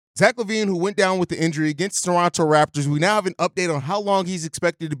Zach LaVine, who went down with the injury against the Toronto Raptors, we now have an update on how long he's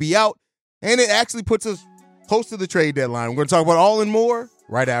expected to be out, and it actually puts us close to the trade deadline. We're going to talk about all and more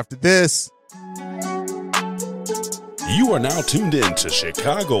right after this. You are now tuned in to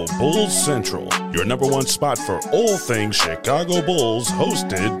Chicago Bulls Central, your number one spot for all things Chicago Bulls,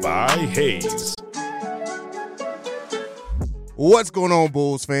 hosted by Hayes. What's going on,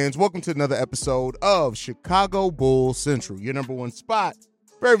 Bulls fans? Welcome to another episode of Chicago Bulls Central, your number one spot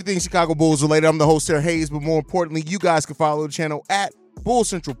for everything Chicago Bulls related. I'm the host, Sarah Hayes, but more importantly, you guys can follow the channel at Bulls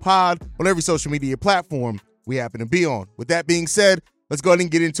Central Pod on every social media platform we happen to be on. With that being said, let's go ahead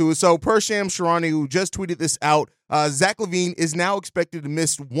and get into it. So, per Shams Charania, who just tweeted this out, Zach LaVine is now expected to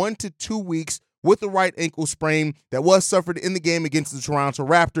miss 1 to 2 weeks with a right ankle sprain that was suffered in the game against the Toronto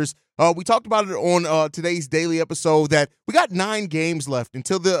Raptors. We talked about it on today's daily episode that we got 9 games left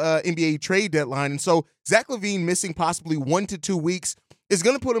until the NBA trade deadline. And so Zach LaVine missing possibly 1 to 2 weeks is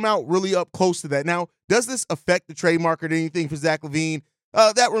going to put him out really up close to that. Now, does this affect the trade market or anything for Zach LaVine?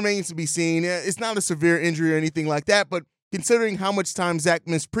 That remains to be seen. It's not a severe injury or anything like that, but considering how much time Zach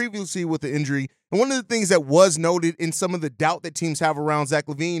missed previously with the injury, and one of the things that was noted in some of the doubt that teams have around Zach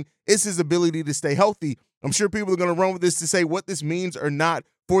LaVine is his ability to stay healthy. I'm sure people are going to run with this to say what this means or not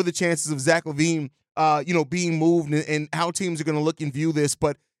for the chances of Zach LaVine, being moved and how teams are going to look and view this.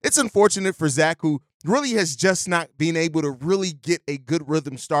 But it's unfortunate for Zach, who really has just not been able to really get a good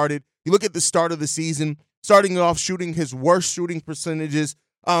rhythm started. You look at the start of the season, starting off shooting his worst shooting percentages,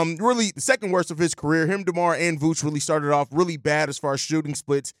 really the second worst of his career. Him, DeMar, and Vooch really started off really bad as far as shooting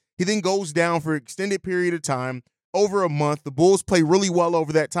splits. He then goes down for an extended period of time, over a month. The Bulls play really well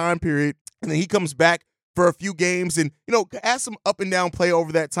over that time period, and then he comes back for a few games and, has some up and down play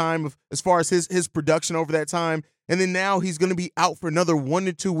over that time as far as his production over that time. And then now he's going to be out for another 1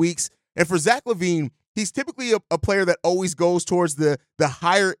 to 2 weeks. And for Zach LaVine, he's typically a player that always goes towards the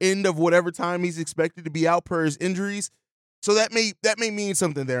higher end of whatever time he's expected to be out per his injuries. So that may mean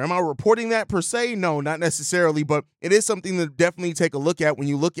something there. Am I reporting that per se? No, not necessarily, but it is something to definitely take a look at when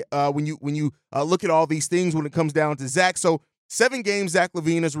you look at when you look at all these things when it comes down to Zach. So 7 games Zach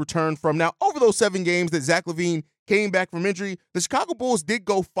LaVine has returned from. Now, over those 7 games that Zach LaVine came back from injury, the Chicago Bulls did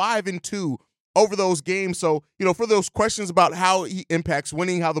go 5-2 over those games. So, for those questions about how he impacts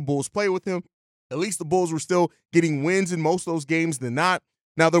winning, how the Bulls play with him, at least the Bulls were still getting wins in most of those games than not.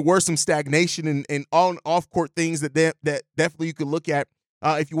 Now, there were some stagnation and on and off-court things that definitely you could look at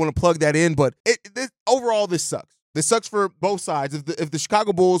if you want to plug that in. But overall, this sucks. This sucks for both sides. If the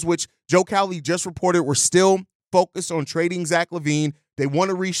Chicago Bulls, which Joe Cowley just reported, were still focused on trading Zach LaVine, they want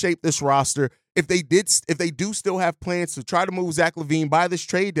to reshape this roster. If they do still have plans to try to move Zach LaVine by this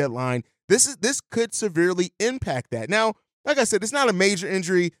trade deadline, this could severely impact that. Now, like I said, it's not a major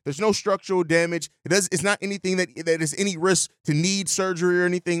injury. There's no structural damage. It's not anything that is any risk to need surgery or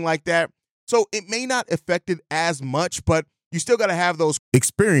anything like that. So it may not affect it as much, but you still got to have those.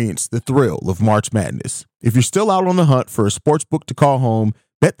 Experience the thrill of March Madness. If you're still out on the hunt for a sports book to call home,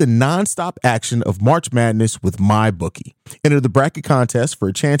 bet the nonstop action of March Madness with MyBookie. Enter the bracket contest for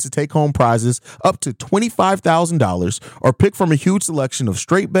a chance to take home prizes up to $25,000 or pick from a huge selection of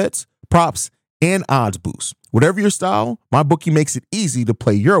straight bets, props, and odds boosts. Whatever your style, MyBookie makes it easy to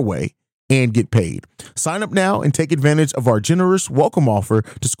play your way and get paid. Sign up now and take advantage of our generous welcome offer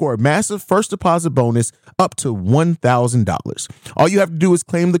to score a massive first deposit bonus up to $1,000. All you have to do is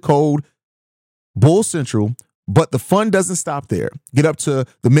claim the code Bull Central, but the fun doesn't stop there. Get up to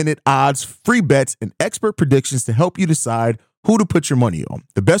the minute odds, free bets, and expert predictions to help you decide who to put your money on.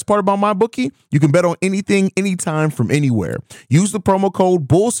 The best part about MyBookie, you can bet on anything, anytime, from anywhere. Use the promo code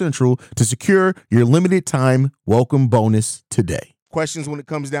BULLCENTRAL to secure your limited time welcome bonus today. Questions when it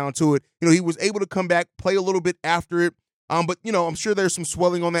comes down to it. He was able to come back, play a little bit after it. But, I'm sure there's some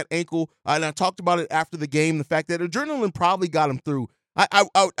swelling on that ankle. And I talked about it after the game, the fact that adrenaline probably got him through.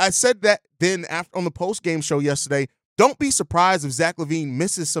 I said that then after on the post-game show yesterday. Don't be surprised if Zach LaVine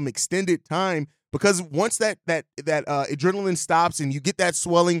misses some extended time, because once that adrenaline stops and you get that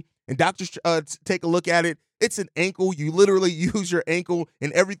swelling and doctors take a look at it, it's an ankle. You literally use your ankle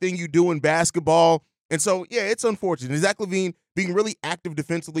in everything you do in basketball. And so, yeah, it's unfortunate. Zach LaVine being really active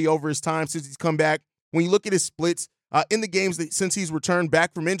defensively over his time since he's come back. When you look at his splits in the games since he's returned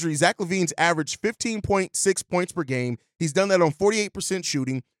back from injury, Zach LaVine's averaged 15.6 points per game. He's done that on 48%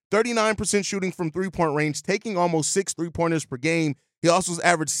 shooting, 39% shooting from three-point range, taking almost 6 3-pointers per game. He also has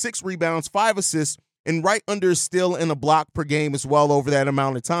averaged 6 rebounds, 5 assists, and right under a steal and a block per game as well over that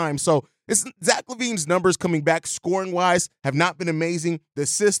amount of time. So Zach LaVine's numbers coming back scoring-wise have not been amazing. The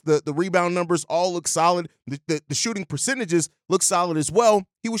assists, the rebound numbers all look solid. The shooting percentages look solid as well.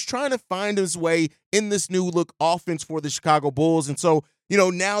 He was trying to find his way in this new look offense for the Chicago Bulls. And so,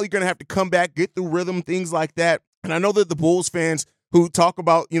 now you're going to have to come back, get through rhythm, things like that. And I know that the Bulls fans who talk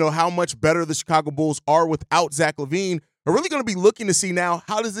about, how much better the Chicago Bulls are without Zach LaVine are really going to be looking to see now,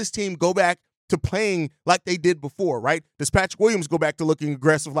 how does this team go back to playing like they did before, right? Does Patrick Williams go back to looking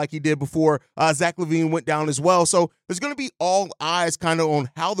aggressive like he did before Zach LaVine went down as well? So there's going to be all eyes kind of on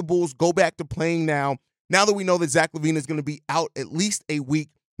how the Bulls go back to playing now that we know that Zach LaVine is going to be out at least a week,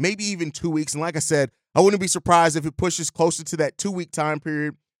 maybe even 2 weeks. And like I said, I wouldn't be surprised if it pushes closer to that 2-week time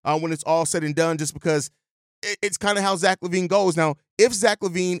period when it's all said and done, just because it's kind of how Zach LaVine goes. Now, if Zach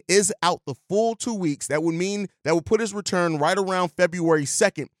LaVine is out the full 2 weeks, that would put his return right around February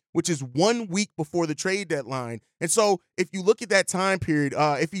 2nd, which is 1 week before the trade deadline. And so if you look at that time period,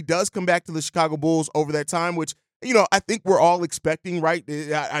 if he does come back to the Chicago Bulls over that time, which, I think we're all expecting, right?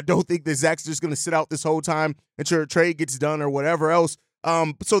 I don't think that Zach's just going to sit out this whole time until a trade gets done or whatever else.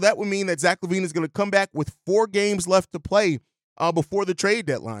 So that would mean that Zach LaVine is going to come back with 4 games left to play before the trade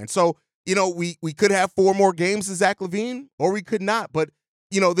deadline. So, we could have 4 more games of Zach LaVine, or we could not. But,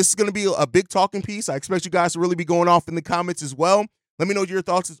 this is going to be a big talking piece. I expect you guys to really be going off in the comments as well. Let me know your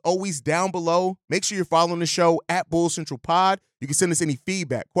thoughts as always down below. Make sure you're following the show at Bulls Central Pod. You can send us any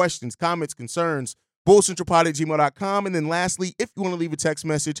feedback, questions, comments, concerns, bullscentralpod@gmail.com. And then lastly, if you want to leave a text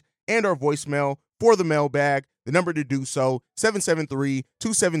message and our voicemail for the mailbag, the number to do so,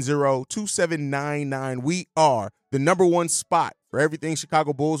 773-270-2799. We are the #1 spot for everything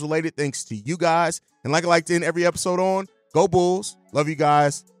Chicago Bulls related, thanks to you guys. And like I like to end every episode on, go Bulls. Love you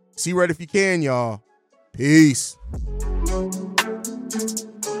guys. See red if you can, y'all. Peace.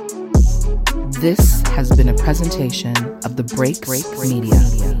 This has been a presentation of the Break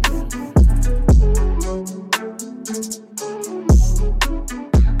Media.